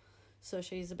 so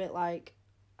she's a bit like,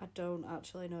 I don't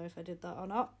actually know if I did that or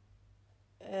not.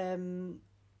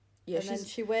 Yeah, and then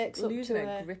she wakes up to losing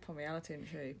a grip on reality, isn't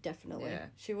she? Definitely. Yeah.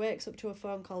 She wakes up to a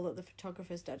phone call that the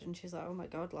photographer's dead, and she's like, oh my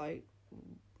god, like,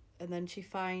 and then she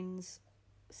finds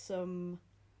some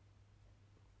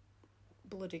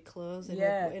bloody clothes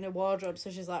in a wardrobe.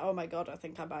 So she's like, oh my God, I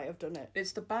think I might have done it.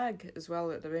 It's the bag as well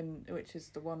that they're in, which is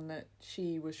the one that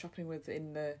she was shopping with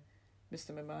in the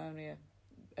Mr. Mamania.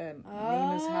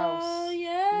 Mima's house. Oh,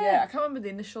 yeah. Yeah, I can't remember the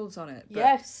initials on it. But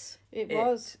yes, it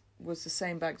was the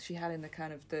same bag she had in the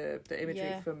kind of the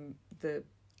imagery from the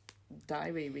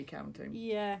diary recounting.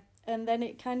 Yeah, and then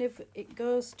it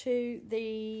goes to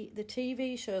the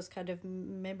TV shows kind of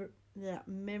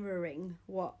mirroring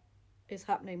what is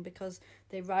happening, because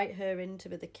they write her in to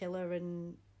be the killer,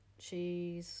 and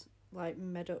she's like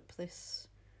made up this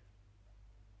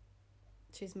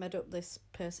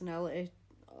personality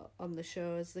on the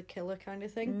show as the killer kind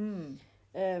of thing.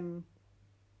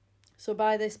 So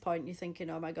by this point you're thinking,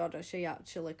 oh my God, has she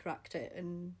actually cracked it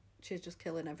and she's just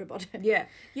killing everybody? Yeah.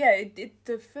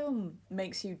 The film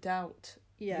makes you doubt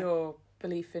your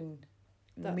belief in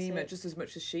Mima just as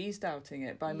much as she's doubting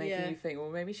it, by making you think, well,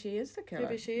 maybe she is the killer.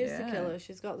 Maybe she is the killer.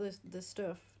 She's got the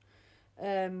stuff.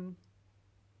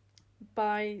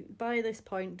 By this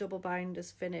point, Double Bind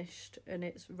is finished and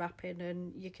it's wrapping,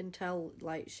 and you can tell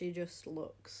like she just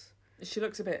looks. She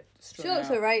looks a bit. She looks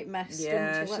a right mess.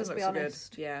 Doesn't she? Let's be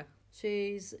honest. Good. Yeah.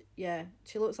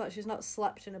 She looks like she's not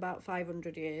slept in about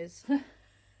 500 years,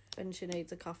 and she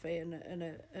needs a coffee and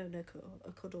a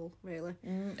cuddle, really.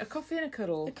 A coffee and a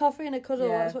cuddle. A coffee and a cuddle.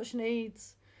 Yeah. That's what she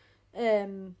needs.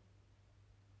 But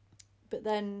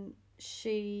then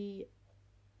she's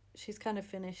kind of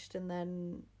finished, and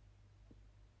then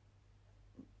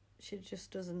she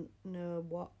just doesn't know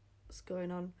what's going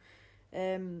on.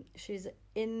 She's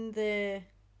in the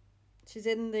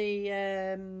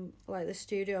like the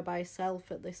studio by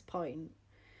herself at this point,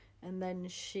 and then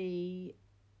she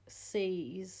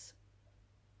sees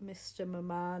Mr.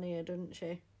 Mamania, doesn't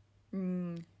she?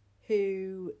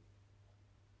 Who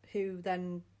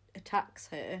then attacks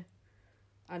her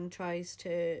and tries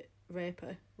to rape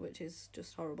her, which is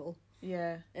just horrible.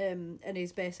 Yeah. And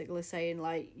he's basically saying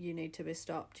like, you need to be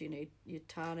stopped. You're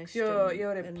tarnished.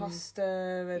 You're an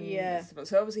imposter. And stuff.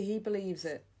 So obviously he believes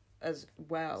it as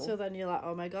well. So then you're like,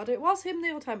 oh my God, it was him the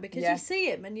whole time, because you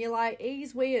see him and you're like,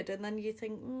 he's weird, and then you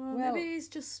think, maybe he's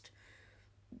just.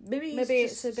 Maybe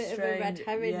it's a bit strange. Of a red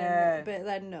herring, but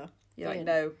then no. You're like,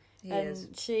 no, he is.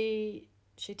 And she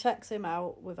takes him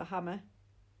out with a hammer.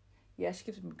 Yeah, she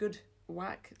gives him a good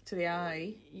whack to the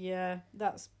eye. Yeah,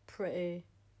 that's pretty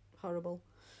horrible.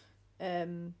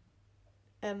 And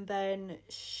then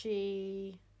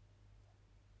she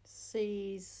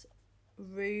sees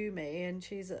Rumi, and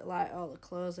she's like, all the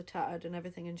clothes are tattered and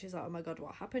everything, and she's like, oh my God,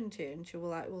 what happened to you? And she will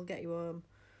like, we'll get you home.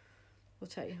 We'll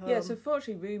take you home. Yeah, so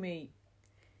fortunately Rumi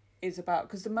is about,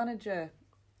 because the manager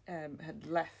had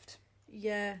left.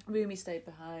 Yeah. Rumi stayed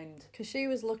behind. Because she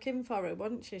was looking for her,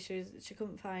 wasn't she? She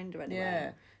couldn't find her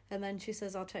anywhere. Yeah. And then she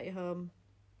says, I'll take you home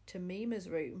to Mima's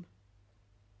room,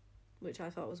 which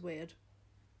I thought was weird.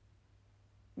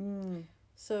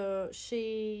 So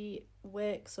she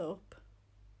wakes up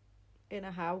in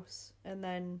a house, and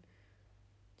then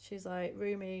she's like,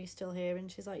 Rumi, still here?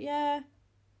 And she's like, yeah.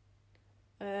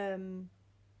 And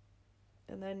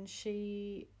then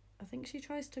I think she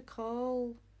tries to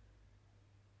call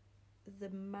the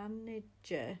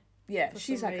manager. Yeah,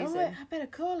 she's like, reason. I better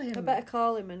call him. I better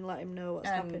call him and let him know what's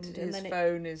happened. And his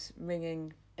phone is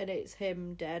ringing. And it's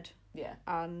him dead. Yeah.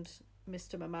 And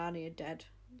Mr. Mamania dead.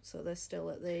 So they're still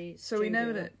at the So studio. we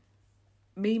know that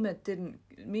Mima killed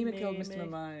Mr.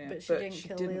 Mamania, but she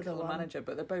didn't kill the manager,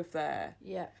 but they're both there.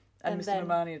 Yeah. And Mr.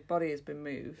 Mamania's body has been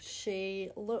moved. She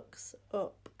looks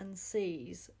up and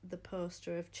sees the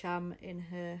poster of Cham in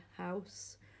her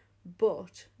house,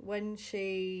 but when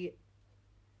she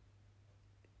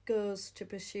goes to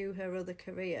pursue her other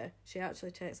career, she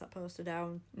actually takes that poster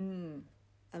down.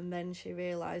 And then she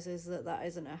realises that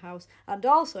isn't her house. And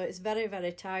also, it's very,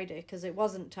 very tidy, because it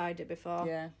wasn't tidy before.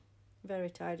 Yeah. Very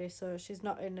tidy. So she's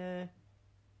not in a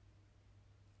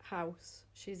house.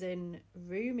 She's in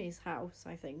Rumi's house,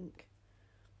 I think.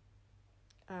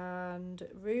 And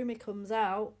Rumi comes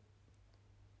out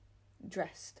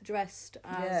dressed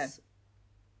as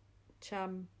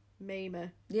Cham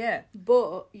Mima. Yeah.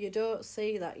 But you don't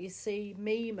see that. You see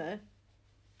Mima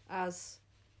as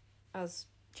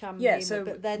Cham Mima. So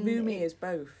but then Rumi is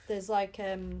both. There's like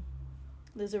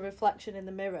there's a reflection in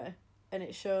the mirror, and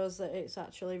it shows that it's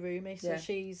actually Rumi. So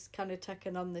she's kind of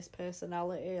taken on this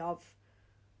personality of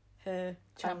her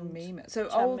Cham Mima. So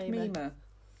old Mima.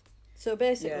 So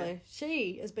basically,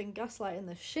 she has been gaslighting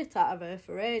the shit out of her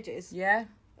for ages. Yeah.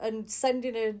 And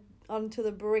sending her onto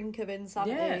the brink of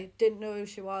insanity. Yeah. Didn't know who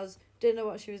she was. Didn't know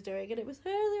what she was doing. And it was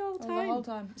her the whole time. The whole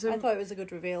time. So, I thought it was a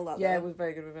good reveal, it was a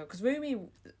very good reveal. Because Rumi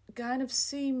kind of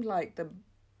seemed like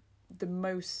the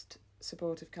most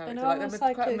supportive character, and almost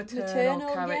quite a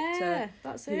maternal character. Yeah,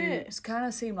 that's it. It's kind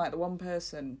of seemed like the one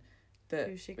person that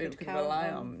who she could rely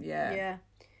on. Yeah,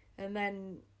 and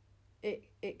then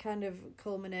it kind of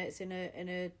culminates in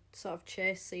a sort of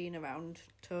chase scene around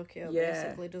Tokyo,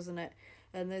 basically, doesn't it?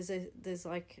 And there's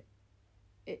like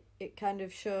it kind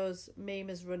of shows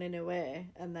Mima's running away,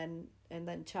 and then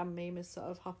Chan Mima's sort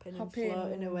of hopping and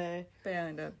floating away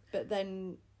behind her. But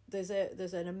then there's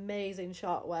an amazing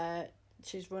shot where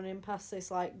she's running past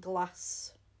this like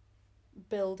glass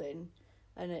building,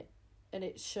 and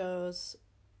it shows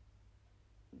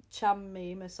Chan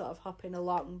Mima sort of hopping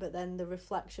along, but then the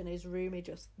reflection is Rumi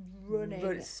just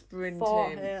running, sprinting for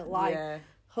her, like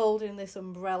holding this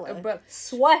umbrella,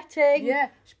 sweating. Yeah,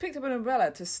 she picked up an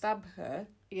umbrella to stab her.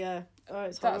 Yeah,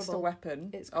 it's that's horrible. The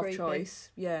weapon of creepy. Choice.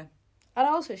 Yeah, and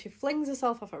also she flings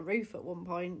herself off a roof at one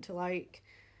point to like.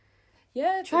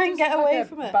 Yeah, try and get away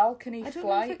from it. Balcony flight. I don't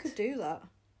know know if I could do that.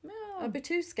 No, I'd be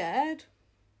too scared.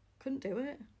 Couldn't do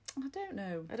it. I don't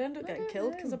know. I'd end up getting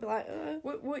killed because I'd be like,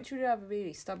 Which would you rather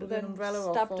be? Stabbed with an umbrella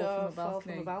or fall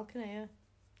from a balcony? Yeah.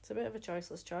 It's a bit of a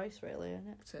choiceless choice, really, isn't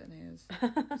it? It certainly is.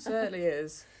 It certainly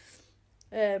is.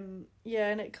 Yeah,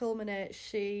 and it culminates.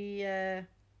 She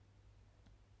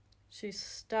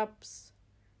stabs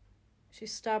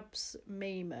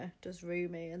Mima, does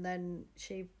Rumi, and then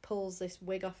she pulls this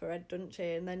wig off her head, doesn't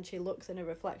she? And then she looks in her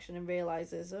reflection and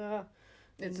realises,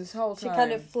 it's this whole time. She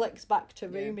kind of flicks back to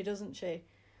Rumi, doesn't she?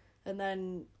 And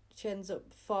then she ends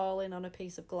up falling on a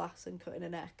piece of glass and cutting her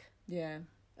neck. Yeah.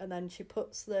 And then she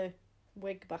puts the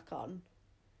wig back on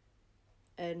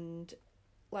and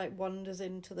like wanders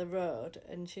into the road,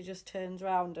 and she just turns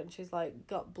around and she's like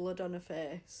got blood on her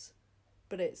face.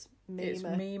 But it's Mima. It's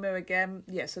Mima again.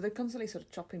 Yeah, so they're constantly sort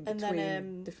of chopping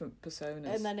between different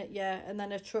personas. And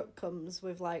then a truck comes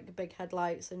with like big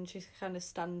headlights, and she kind of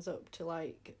stands up to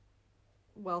like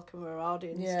welcome her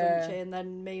audience, doesn't she? And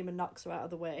then Mima knocks her out of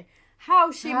the way.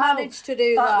 How she managed to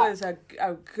do that? That was a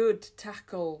good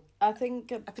tackle. I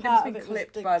think it's been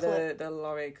clipped by the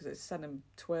lorry because it's sent them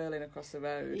twirling across the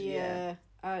road. Yeah.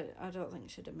 I don't think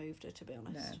she'd have moved her, to be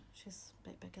honest. No. She's a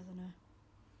bit bigger than her.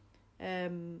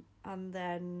 And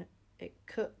then it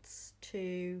cuts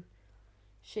to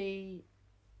she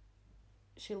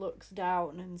looks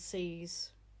down and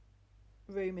sees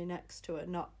Rumi next to her,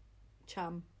 not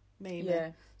Chan Mima.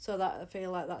 Yeah. So that I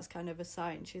feel like that's kind of a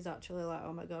sign. She's actually like,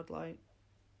 oh my god, like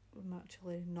I'm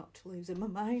actually not losing my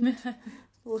mind.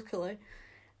 Luckily.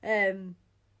 And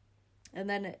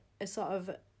then a sort of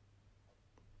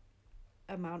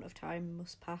amount of time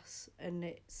must pass, and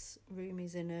it's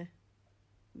Rumi's in a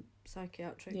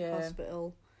psychiatric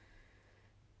hospital,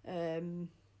 and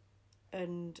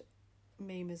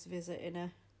Mima's visiting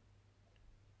her,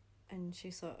 and she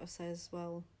sort of says,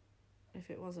 well, if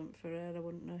it wasn't for her I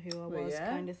wouldn't know who I was,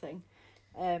 kind of thing.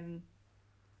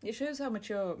 It shows how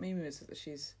mature Mima is, that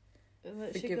she's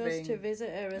she goes to visit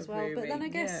her as well, but then I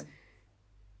guess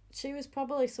she was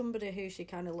probably somebody who she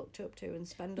kind of looked up to and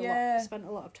spent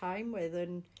a lot of time with,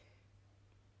 and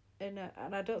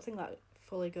I don't think that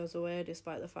fully goes away,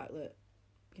 despite the fact that,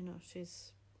 you know,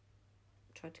 she's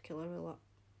tried to kill her a lot.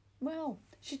 Well,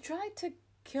 she tried to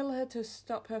kill her to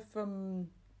stop her from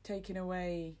taking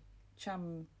away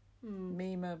Chan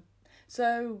Mima,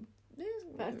 so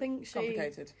but I think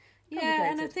complicated.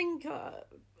 Yeah, and I think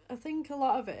a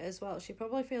lot of it as well, she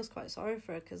probably feels quite sorry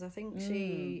for her, because I think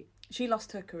she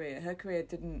lost her career. Her career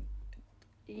didn't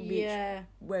reach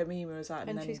where Mima was at,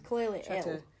 and then she's clearly ill.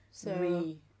 To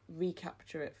so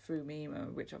recapture it through Mima,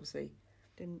 which obviously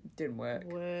didn't work.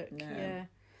 No. Yeah.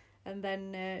 And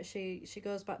then she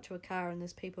goes back to her car, and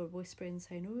there's people whispering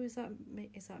saying, "Oh, is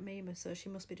that Mima?" So she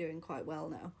must be doing quite well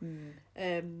now.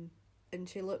 And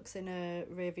she looks in a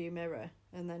rearview mirror,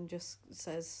 and then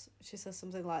says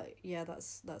something like, "Yeah,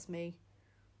 that's me.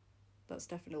 That's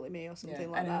definitely me," or something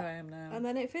like that. I am now. And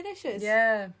then it finishes.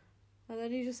 Yeah. And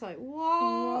then you're just like,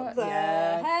 what the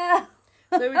hell?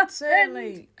 So it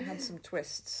certainly had some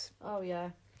twists. Oh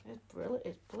yeah, it's brilliant.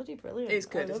 It's bloody brilliant. It's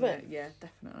good, isn't it? Yeah,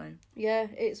 definitely. Yeah,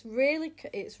 it's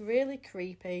really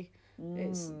creepy.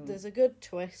 There's a good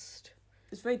twist.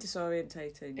 It's very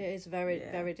disorientating. It is very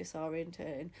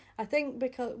disorientating. I think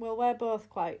because we're both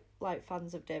quite like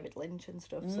fans of David Lynch and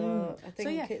stuff, so I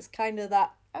think it's kind of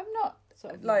that. I'm not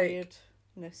sort of like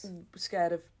weirdness.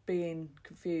 Scared of being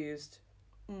confused,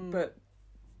 but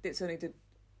it's only to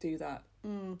do that.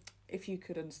 If you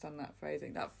could understand that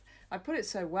phrasing, I put it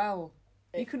so well.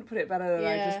 You couldn't put it better than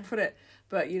I just put it,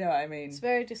 but you know what I mean. It's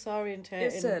very disorientating.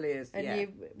 It certainly is.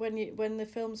 And when the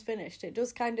film's finished, it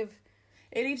does kind of.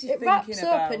 It leaves you thinking about it. It wraps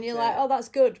up, and you're like, oh, that's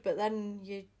good, but then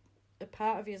a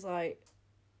part of you's like,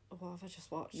 what have I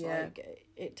just watched? Yeah. Like,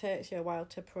 it takes you a while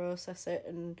to process it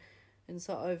and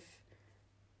sort of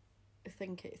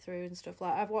think it through and stuff.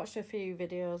 Like, I've watched a few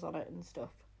videos on it and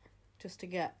stuff just to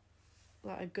get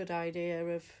like a good idea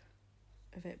of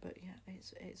it, but yeah,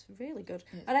 it's really good.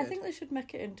 And I think they should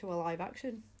make it into a live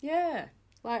action. Yeah.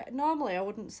 Like, normally I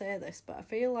wouldn't say this, but I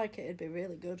feel like it'd be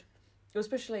really good.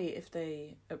 Especially if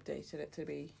they updated it to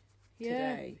be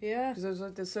today. Yeah.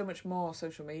 Because there's so much more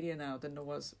social media now than there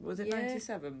was. Was it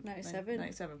 97? 97.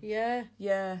 97. Yeah.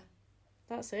 Yeah.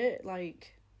 That's it.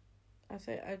 Like, I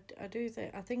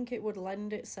think it would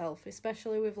lend itself,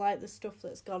 especially with like the stuff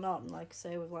that's gone on, like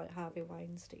say with like Harvey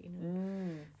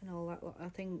Weinstein and all that. I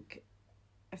think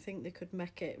they could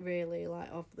make it really like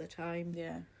of the time.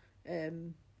 Yeah.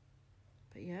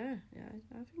 But yeah,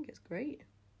 I think it's great.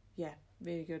 Yeah,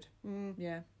 really good.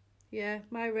 Yeah. Yeah,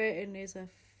 my rating is I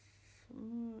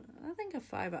think a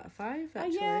 5 out of 5,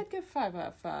 actually. Yeah, I'd go 5 out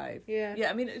of 5. Yeah. Yeah,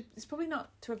 I mean, it's probably not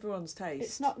to everyone's taste.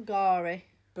 It's not gory.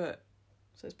 But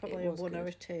so it's probably a 1 or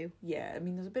a 2. Yeah, I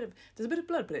mean, there's a bit of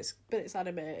blood, but it's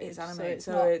animated. It's animated,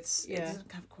 so it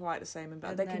doesn't have quite the same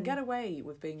impact. They can get away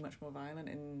with being much more violent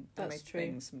in animated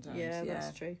things sometimes. Yeah,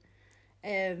 that's true.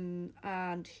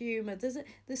 And humour. There's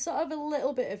sort of a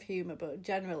little bit of humour, but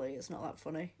generally it's not that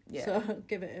funny. Yeah. So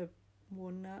give it a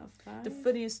 1 out of 5. The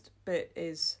funniest bit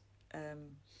is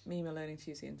Mima learning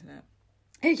to use the internet.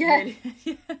 Yeah. Really?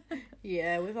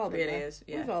 Yeah, we've all been really there. Is,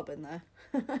 yeah. We've all been there.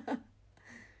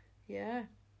 Yeah.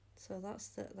 So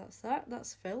that's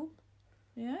film.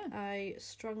 Yeah. I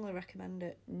strongly recommend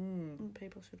it.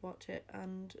 People should watch it.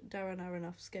 And Darren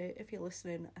Aronofsky, if you're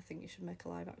listening, I think you should make a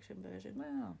live action version.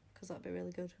 Wow. Because that'd be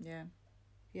really good. Yeah.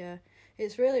 Yeah.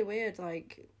 It's really weird,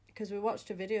 like, because we watched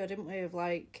a video, didn't we, of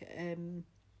like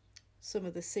some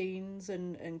of the scenes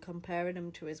and comparing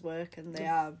them to his work, and they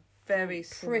are very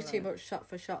pretty similar. much shot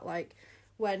for shot. Like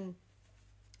when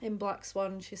in Black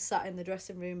Swan she's sat in the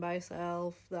dressing room by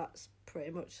herself, that's pretty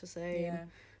much the same.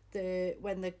 Yeah.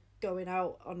 When they're going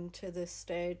out onto the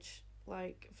stage,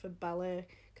 like for ballet,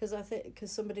 because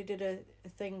somebody did a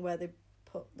thing where they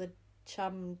put the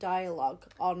Cham dialogue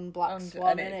on Black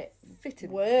Swan and it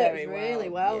fitted worked very really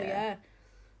well. Yeah.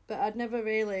 But I'd never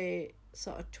really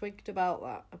sort of twigged about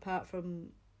that, apart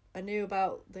from I knew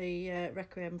about the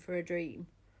Requiem for a Dream,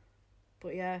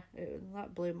 but yeah,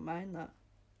 that blew my mind, that.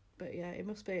 But yeah, he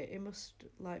must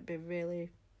like be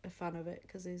really a fan of it,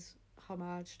 because he's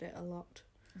homaged it a lot.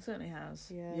 It certainly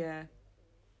has. Yeah.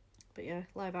 But yeah,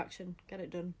 live action, get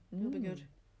it done. It'll be good.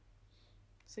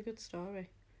 It's a good story.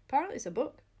 Apparently it's a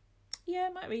book. Yeah,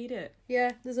 I might read it.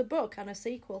 Yeah, there's a book and a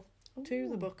sequel to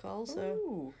the book also.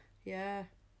 Ooh. Yeah.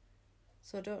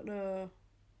 So I don't know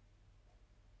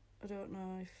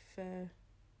if I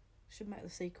should make the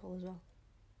sequel as well.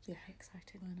 Yeah,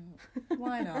 exciting.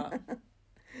 Why not?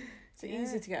 It's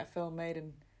easy to get a film made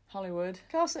in Hollywood. Of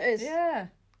course it is. Yeah.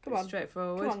 Come on.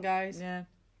 Straightforward. Come on, guys. Yeah.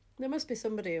 There must be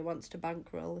somebody who wants to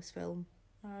bankroll this film.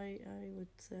 I would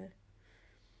say.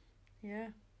 Yeah.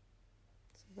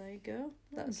 So there you go.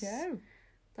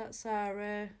 That's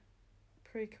our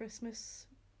pre-Christmas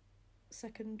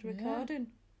second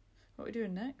recording. What are we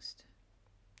doing next?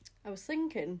 I was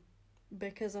thinking,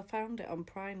 because I found it on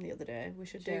Prime the other day, we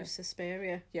should do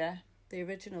Suspiria. Yeah. The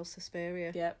original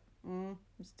Suspiria. Yep.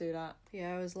 Let's do that.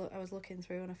 Yeah, I was looking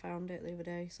through and I found it the other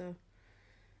day, so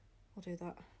we'll do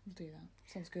that. We'll do that.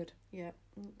 Sounds good. Yeah.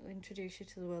 Introduce you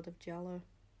to the world of Giallo.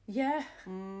 Yeah.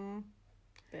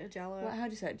 Bit of Giallo. How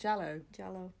do you say it? Giallo?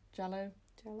 Giallo. Giallo?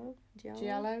 Giallo?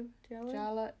 Giallo?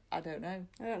 Giallo? I don't know.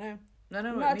 No, what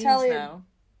it means Italian. now.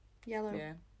 Yellow.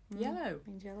 Yeah. Yellow.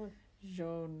 Means yellow.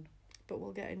 Jaune. But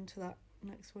we'll get into that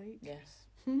next week. Yes.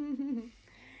 In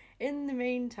the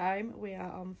meantime, we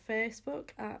are on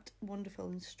Facebook at Wonderful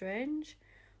and Strange.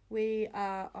 We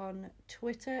are on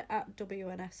Twitter at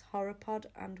WNS Horrorpod,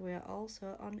 and we are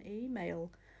also on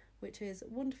email, which is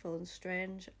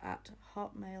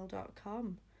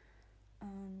wonderfulandstrange@hotmail.com.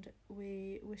 And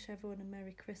we wish everyone a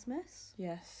Merry Christmas.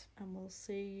 Yes. And we'll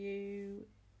see you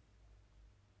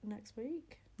next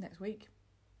week.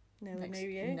 Nearly New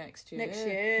Year. Next year.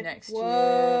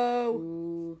 Whoa. Year.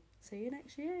 Ooh. See you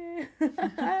next year.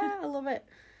 I love it.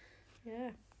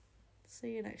 Yeah.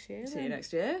 See you next year. See you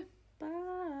next year.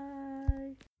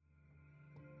 Bye.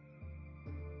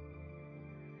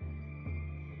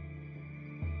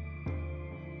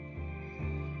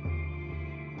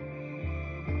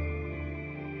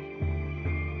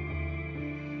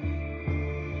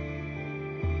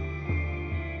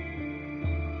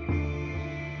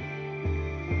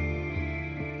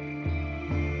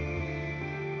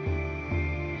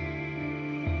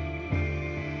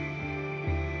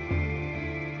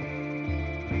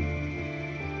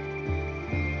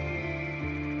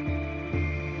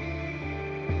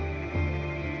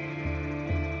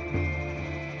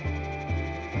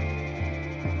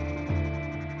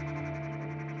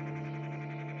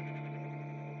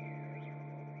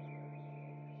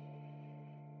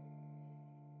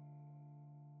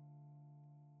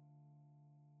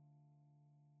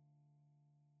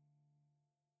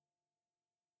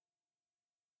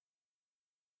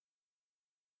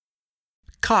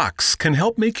 Cox can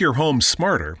help make your home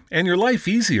smarter and your life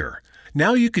easier.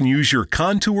 Now you can use your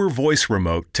Contour voice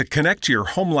remote to connect to your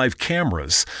home life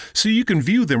cameras so you can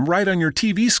view them right on your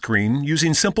TV screen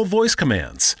using simple voice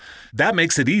commands. That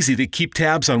makes it easy to keep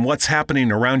tabs on what's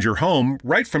happening around your home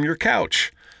right from your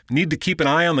couch. Need to keep an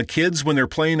eye on the kids when they're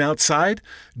playing outside?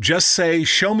 Just say,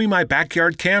 "Show me my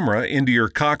backyard camera" into your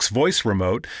Cox voice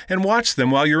remote and watch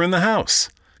them while you're in the house.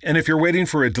 And if you're waiting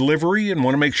for a delivery and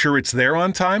want to make sure it's there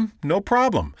on time, no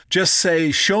problem. Just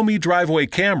say, "Show me driveway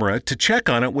camera" to check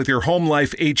on it with your Home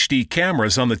Life HD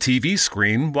cameras on the TV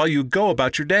screen while you go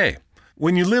about your day.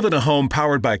 When you live in a home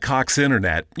powered by Cox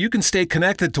Internet, you can stay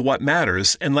connected to what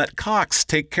matters and let Cox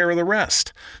take care of the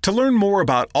rest. To learn more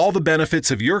about all the benefits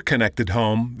of your connected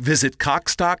home, visit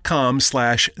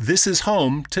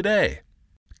cox.com/thisishome today.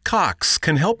 Cox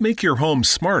can help make your home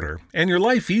smarter and your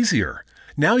life easier.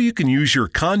 Now you can use your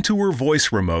Contour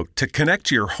voice remote to connect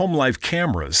to your home life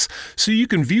cameras so you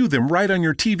can view them right on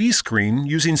your TV screen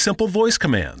using simple voice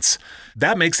commands.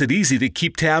 That makes it easy to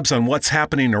keep tabs on what's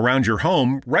happening around your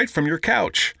home right from your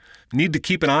couch. Need to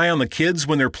keep an eye on the kids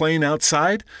when they're playing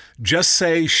outside? Just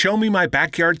say, "Show me my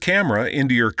backyard camera"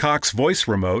 into your Cox voice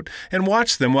remote and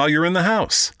watch them while you're in the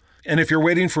house. And if you're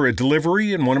waiting for a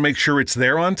delivery and want to make sure it's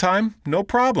there on time, no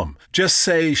problem. Just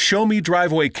say, "Show me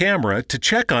driveway camera" to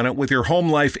check on it with your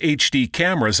Home Life HD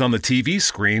cameras on the TV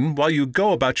screen while you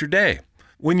go about your day.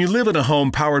 When you live in a home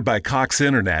powered by Cox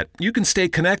Internet, you can stay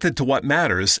connected to what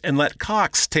matters and let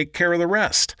Cox take care of the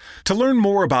rest. To learn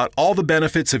more about all the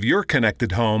benefits of your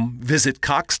connected home, visit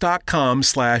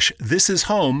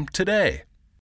cox.com/thisishome today.